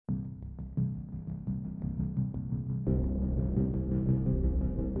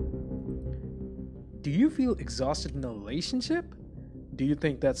Do you feel exhausted in a relationship? Do you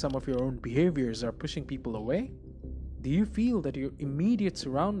think that some of your own behaviors are pushing people away? Do you feel that your immediate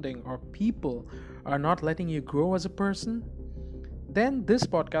surrounding or people are not letting you grow as a person? Then this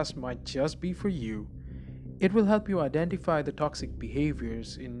podcast might just be for you. It will help you identify the toxic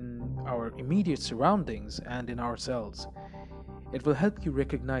behaviors in our immediate surroundings and in ourselves. It will help you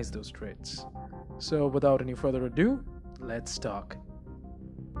recognize those traits. So, without any further ado, let's talk.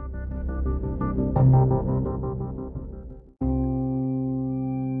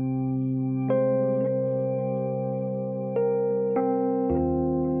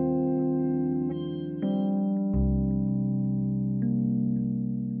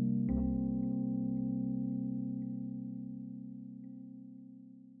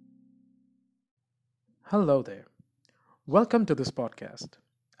 Hello there. Welcome to this podcast.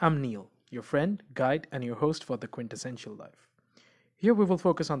 I'm Neil, your friend, guide, and your host for The Quintessential Life. Here we will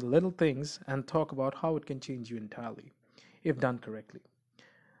focus on the little things and talk about how it can change you entirely, if done correctly.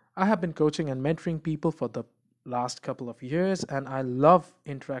 I have been coaching and mentoring people for the last couple of years, and I love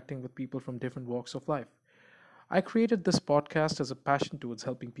interacting with people from different walks of life. I created this podcast as a passion towards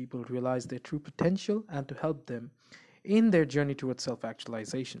helping people realize their true potential and to help them in their journey towards self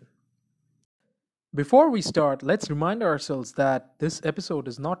actualization. Before we start, let's remind ourselves that this episode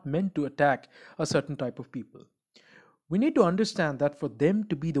is not meant to attack a certain type of people. We need to understand that for them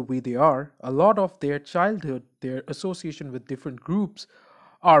to be the way they are, a lot of their childhood, their association with different groups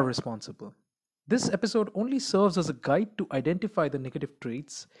are responsible. This episode only serves as a guide to identify the negative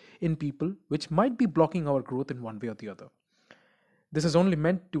traits in people which might be blocking our growth in one way or the other. This is only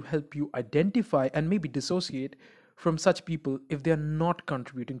meant to help you identify and maybe dissociate from such people if they are not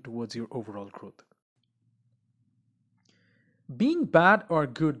contributing towards your overall growth. Being bad or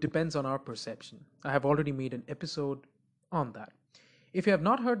good depends on our perception. I have already made an episode on that. If you have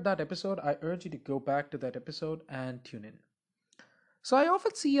not heard that episode, I urge you to go back to that episode and tune in. So, I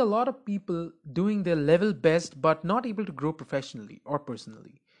often see a lot of people doing their level best but not able to grow professionally or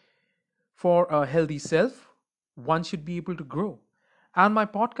personally. For a healthy self, one should be able to grow. And my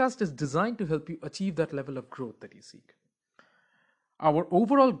podcast is designed to help you achieve that level of growth that you seek. Our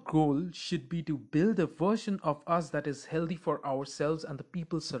overall goal should be to build a version of us that is healthy for ourselves and the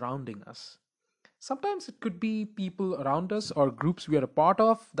people surrounding us. Sometimes it could be people around us or groups we are a part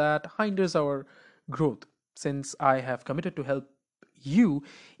of that hinders our growth. Since I have committed to help you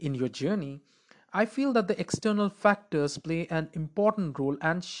in your journey, I feel that the external factors play an important role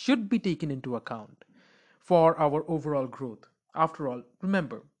and should be taken into account for our overall growth. After all,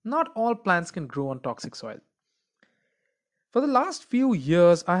 remember, not all plants can grow on toxic soil. For the last few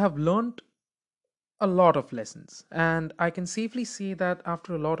years, I have learned a lot of lessons, and I can safely say that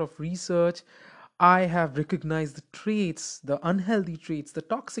after a lot of research, I have recognized the traits, the unhealthy traits, the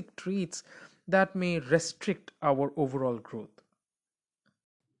toxic traits that may restrict our overall growth.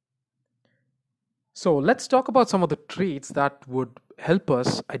 So, let's talk about some of the traits that would help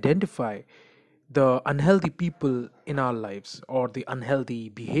us identify the unhealthy people in our lives or the unhealthy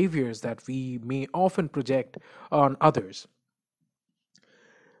behaviors that we may often project on others.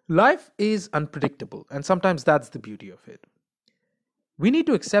 Life is unpredictable, and sometimes that's the beauty of it. We need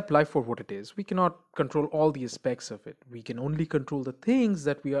to accept life for what it is. We cannot control all the aspects of it. We can only control the things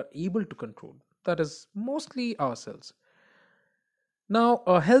that we are able to control. That is mostly ourselves. Now,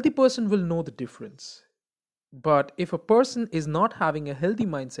 a healthy person will know the difference. But if a person is not having a healthy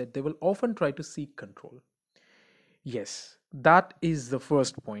mindset, they will often try to seek control. Yes, that is the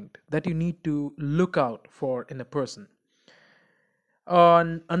first point that you need to look out for in a person.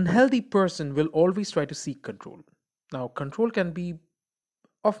 An unhealthy person will always try to seek control. Now, control can be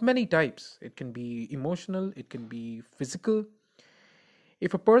of many types. It can be emotional, it can be physical.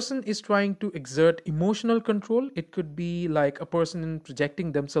 If a person is trying to exert emotional control, it could be like a person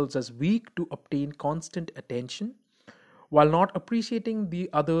projecting themselves as weak to obtain constant attention while not appreciating the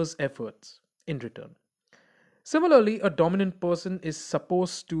other's efforts in return. Similarly, a dominant person is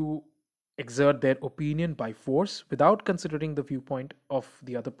supposed to exert their opinion by force without considering the viewpoint of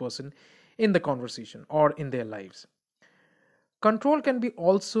the other person in the conversation or in their lives. Control can be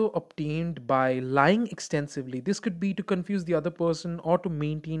also obtained by lying extensively. This could be to confuse the other person or to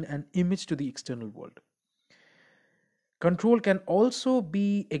maintain an image to the external world. Control can also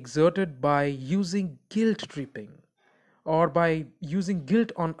be exerted by using guilt tripping or by using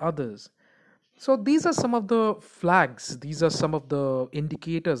guilt on others. So, these are some of the flags, these are some of the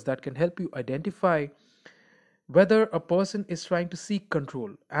indicators that can help you identify whether a person is trying to seek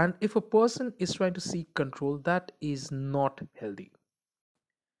control. And if a person is trying to seek control, that is not healthy.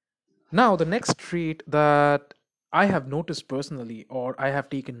 Now, the next trait that I have noticed personally or I have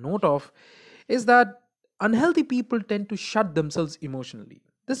taken note of is that unhealthy people tend to shut themselves emotionally.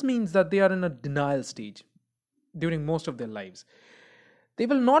 This means that they are in a denial stage during most of their lives. They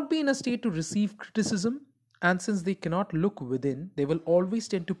will not be in a state to receive criticism, and since they cannot look within, they will always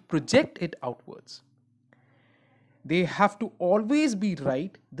tend to project it outwards. They have to always be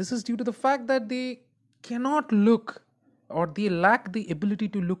right. This is due to the fact that they cannot look, or they lack the ability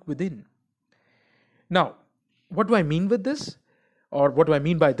to look within. Now, what do I mean with this? Or what do I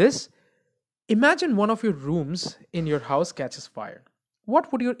mean by this? Imagine one of your rooms in your house catches fire.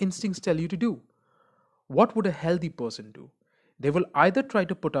 What would your instincts tell you to do? What would a healthy person do? They will either try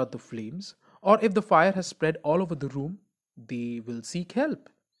to put out the flames, or if the fire has spread all over the room, they will seek help.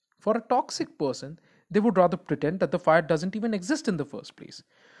 For a toxic person, they would rather pretend that the fire doesn't even exist in the first place.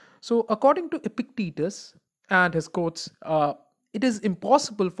 So, according to Epictetus and his quotes, it is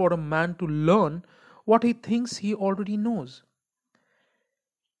impossible for a man to learn what he thinks he already knows.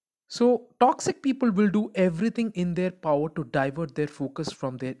 So, toxic people will do everything in their power to divert their focus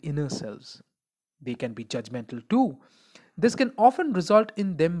from their inner selves. They can be judgmental too. This can often result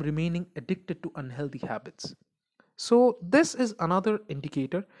in them remaining addicted to unhealthy habits. So, this is another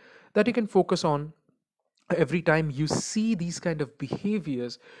indicator that you can focus on every time you see these kind of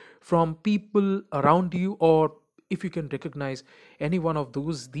behaviors from people around you, or if you can recognize any one of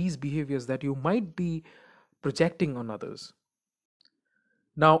these behaviors that you might be projecting on others.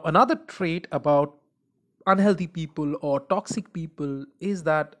 Now, another trait about unhealthy people or toxic people is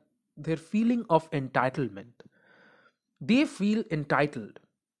that their feeling of entitlement. They feel entitled.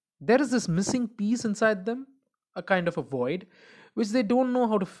 There is this missing piece inside them, a kind of a void, which they don't know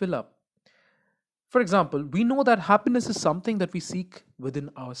how to fill up. For example, we know that happiness is something that we seek within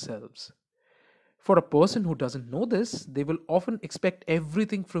ourselves. For a person who doesn't know this, they will often expect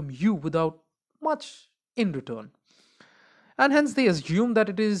everything from you without much in return. And hence they assume that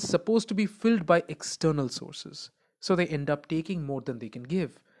it is supposed to be filled by external sources. So they end up taking more than they can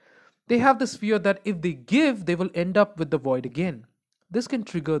give. They have this fear that if they give, they will end up with the void again. This can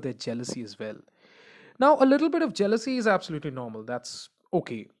trigger their jealousy as well. Now, a little bit of jealousy is absolutely normal. That's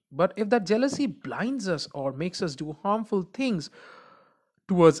okay. But if that jealousy blinds us or makes us do harmful things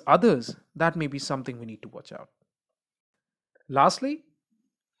towards others, that may be something we need to watch out. Lastly,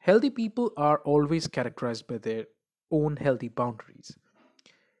 healthy people are always characterized by their own healthy boundaries.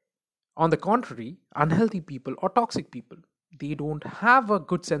 On the contrary, unhealthy people or toxic people, they don't have a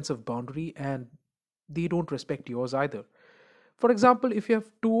good sense of boundary, and they don't respect yours either. For example, if you have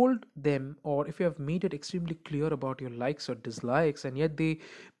told them or if you have made it extremely clear about your likes or dislikes, and yet they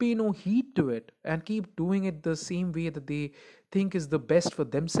pay no heed to it and keep doing it the same way that they think is the best for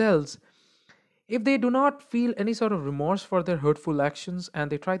themselves, if they do not feel any sort of remorse for their hurtful actions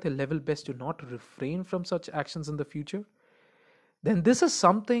and they try their level best to not refrain from such actions in the future, then this is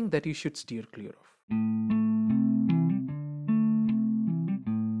something that you should steer clear of.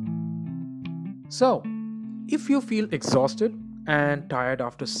 So, if you feel exhausted and tired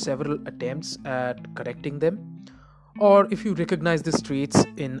after several attempts at correcting them, or if you recognize these traits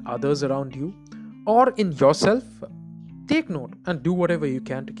in others around you or in yourself, take note and do whatever you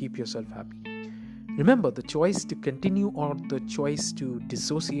can to keep yourself happy. Remember, the choice to continue or the choice to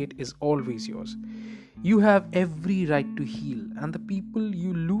dissociate is always yours. You have every right to heal, and the people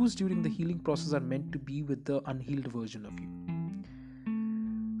you lose during the healing process are meant to be with the unhealed version of you.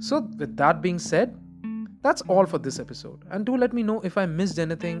 So, with that being said, that's all for this episode. And do let me know if I missed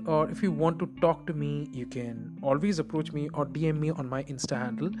anything, or if you want to talk to me, you can always approach me or DM me on my Insta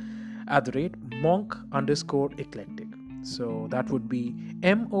handle @monk_eclectic. So that would be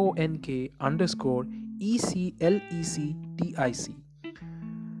MONK_ECLECTIC.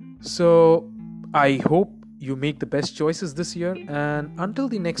 So I hope you make the best choices this year, and until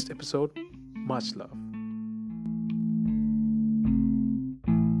the next episode, much love.